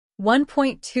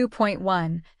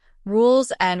1.2.1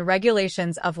 Rules and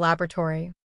Regulations of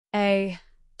Laboratory. A.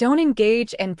 Don't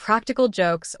engage in practical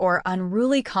jokes or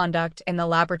unruly conduct in the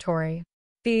laboratory.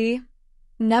 B.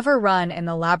 Never run in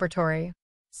the laboratory.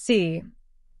 C.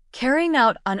 Carrying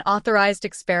out unauthorized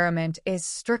experiment is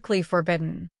strictly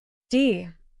forbidden. D.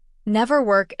 Never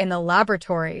work in the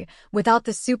laboratory without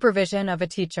the supervision of a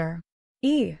teacher.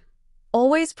 E.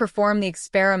 Always perform the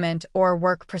experiment or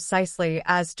work precisely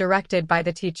as directed by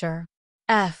the teacher.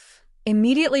 F.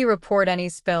 Immediately report any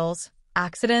spills,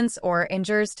 accidents, or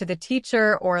injures to the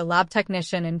teacher or lab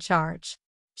technician in charge.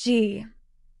 G.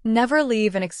 Never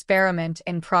leave an experiment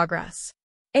in progress.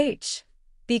 H.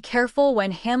 Be careful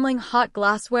when handling hot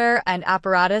glassware and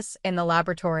apparatus in the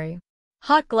laboratory.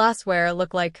 Hot glassware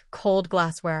look like cold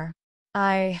glassware.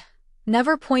 I.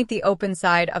 Never point the open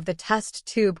side of the test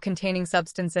tube containing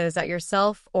substances at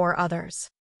yourself or others.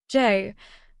 J.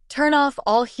 Turn off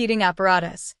all heating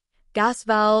apparatus, gas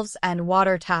valves, and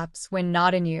water taps when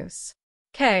not in use.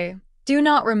 K. Do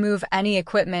not remove any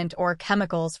equipment or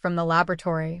chemicals from the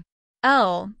laboratory.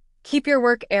 L. Keep your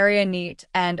work area neat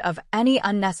and of any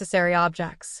unnecessary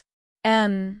objects.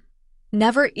 N.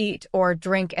 Never eat or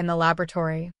drink in the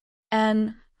laboratory.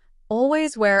 N.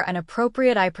 Always wear an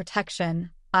appropriate eye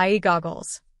protection, i.e.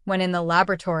 goggles, when in the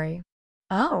laboratory.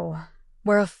 O.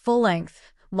 Wear a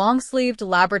full-length, long-sleeved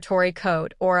laboratory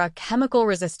coat or a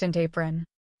chemical-resistant apron.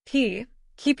 P.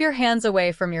 Keep your hands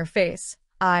away from your face,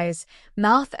 eyes,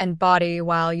 mouth, and body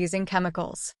while using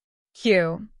chemicals.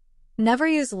 Q. Never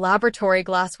use laboratory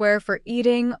glassware for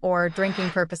eating or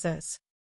drinking purposes.